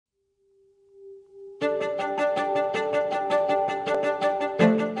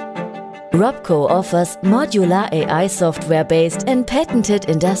RobCo offers modular AI software-based and patented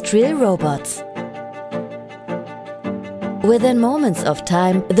industrial robots. Within moments of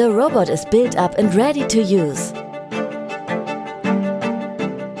time, the robot is built up and ready to use.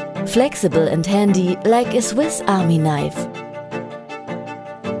 Flexible and handy like a Swiss Army knife.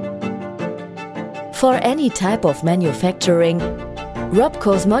 For any type of manufacturing,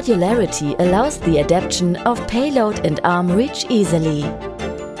 RobCo's modularity allows the adaptation of payload and arm reach easily.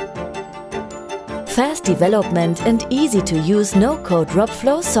 Fast development and easy-to-use no-code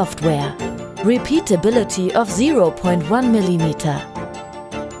RobFlow software. Repeatability of 0.1 mm.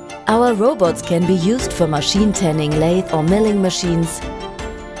 Our robots can be used for machine tanning lathe or milling machines,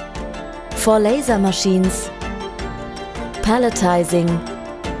 for laser machines, palletizing,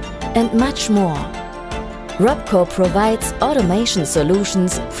 and much more. RobCo provides automation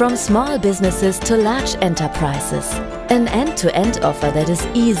solutions from small businesses to large enterprises. An end-to-end offer that is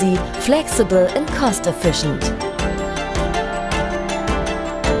easy, flexible and cost-efficient.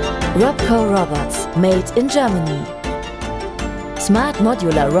 RobCo robots, made in Germany. Smart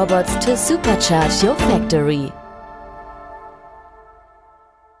modular robots to supercharge your factory.